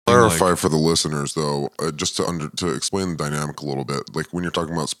clarify for the listeners, though, just to explain the dynamic a little bit, like when you're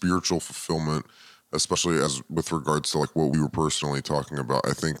talking about spiritual fulfillment, especially as with regards to like what we were personally talking about,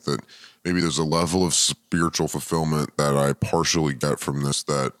 I think that maybe there's a level of spiritual fulfillment that I partially get from this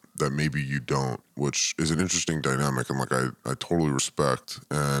that maybe you don't, which is an interesting dynamic, and like I totally respect,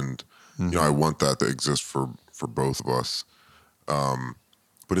 and I want that to exist for both of us.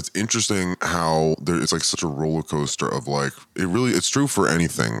 But it's interesting how it's like such a roller coaster of like, it's true for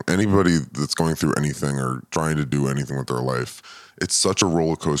anything. Anybody that's going through anything or trying to do anything with their life, it's such a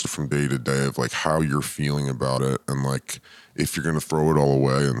roller coaster from day to day of like how you're feeling about it. And like, if you're going to throw it all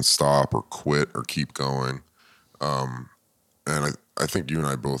away and stop or quit or keep going. And I think you and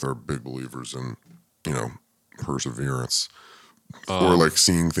I both are big believers in, perseverance. Or like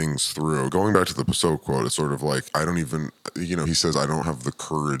seeing things through. Going back to the Poseidon quote, it's sort of like, I don't even, he says, I don't have the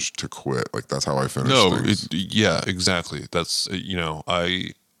courage to quit. Like, that's how I finish things. Yeah, exactly. That's,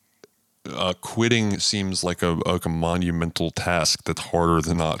 quitting seems like a monumental task that's harder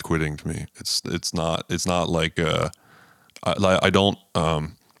than not quitting to me. It's not like, I don't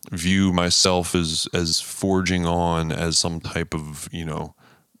view myself as forging on as some type of,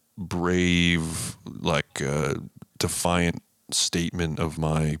 brave, like, defiant statement of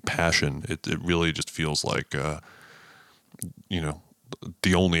my passion. It really just feels like the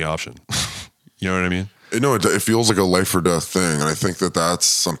only option. You know what I mean? It feels like a life or death thing, and I think that that's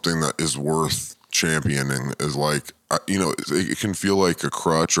something that is worth championing. Is like, it can feel like a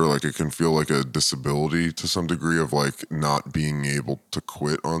crutch, or like it can feel like a disability to some degree of like not being able to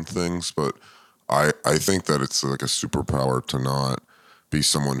quit on things. But I think that it's like a superpower to not be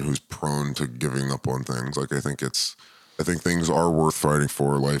someone who's prone to giving up on things. Like, I think things are worth fighting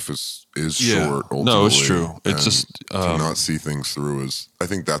for. Life is short. Ultimately. No, it's true. It's just to not see things through I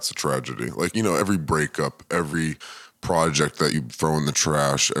think that's a tragedy. Like, every breakup, every project that you throw in the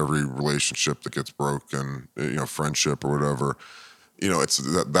trash, every relationship that gets broken, friendship or whatever, those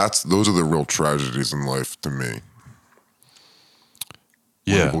are the real tragedies in life to me.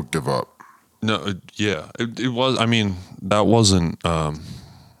 Yeah. People give up. No, it was. I mean, that wasn't.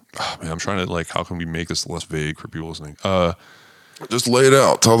 Man, I'm trying to like, how can we make this less vague for people listening? Just lay it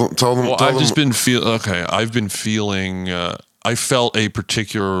out. Tell them. Well, I've just been I've been feeling. I felt a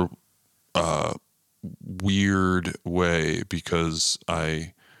particular weird way because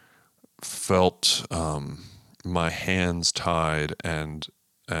I felt my hands tied and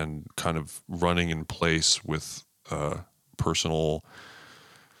kind of running in place with personal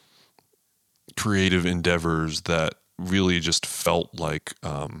creative endeavors that really just felt like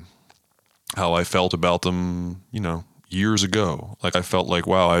how I felt about them, years ago. Like, I felt like,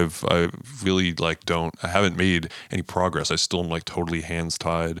 wow, I really like I haven't made any progress. I still am like totally hands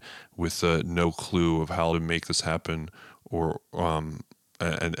tied with no clue of how to make this happen or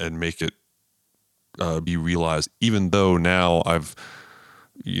and make it be realized. Even though now I've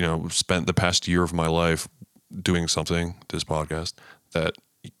spent the past year of my life doing something, this podcast, that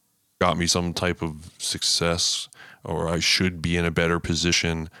got me some type of success, or I should be in a better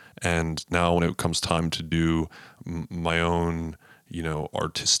position. And now when it comes time to do my own,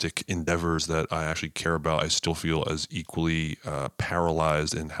 artistic endeavors that I actually care about, I still feel as equally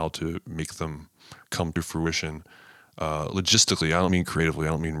paralyzed in how to make them come to fruition. Logistically, I don't mean creatively, I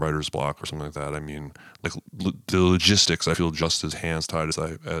don't mean writer's block or something like that. I mean, like the logistics, I feel just as hands tied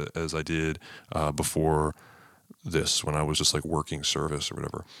as I did before this, when I was just like working service or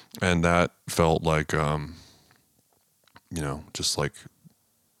whatever. And that felt like, just like,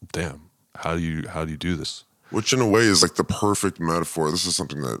 damn, how do you do this? Which in a way is like the perfect metaphor. This is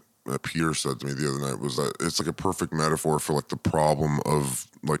something that Peter said to me the other night, was that it's like a perfect metaphor for like the problem of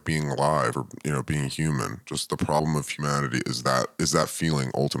like being alive, or being human. Just the problem of humanity is that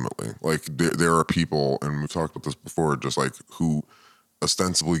feeling ultimately. Like there are people, and we've talked about this before, just like who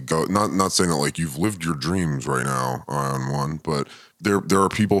ostensibly go, not saying that like you've lived your dreams right now on one, but there are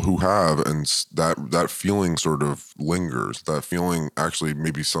people who have, and that feeling sort of lingers. That feeling actually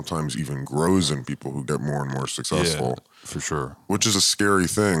maybe sometimes even grows in people who get more and more successful. Yeah, for sure. Which is a scary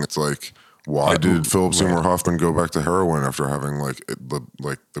thing. It's like, why did Philip Seymour Hoffman go back to heroin after having like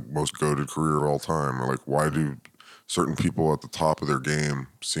the most goated career of all time? Or like, why do certain people at the top of their game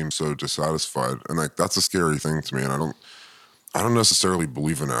seem so dissatisfied? And like, that's a scary thing to me. And I don't necessarily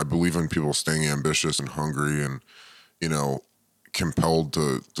believe in it. I believe in people staying ambitious and hungry and, compelled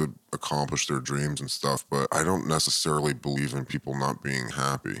to accomplish their dreams and stuff. But I don't necessarily believe in people not being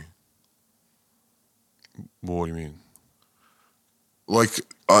happy. What do you mean? Like,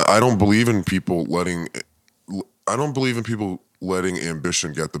 I don't believe in people I don't believe in people letting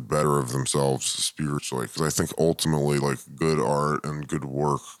ambition get the better of themselves spiritually. Because I think ultimately, like, good art and good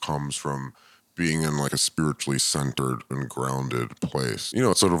work comes from being in like a spiritually centered and grounded place. You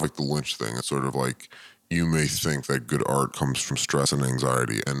know, it's sort of like the Lynch thing. It's sort of like you may think that good art comes from stress and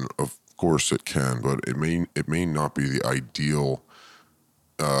anxiety, and of course it can, but it may not be the ideal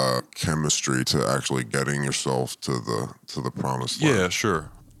chemistry to actually getting yourself to the promised land. Yeah, sure.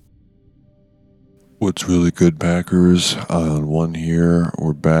 What's really good, Packers? On one here,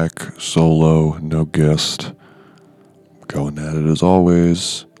 we're back solo, no guest. Going at it as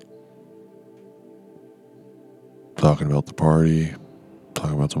always. Talking about the party,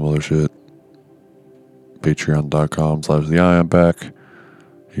 talking about some other shit. Patreon.com/the Ion Pack.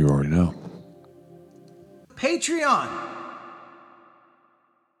 You already know. Patreon.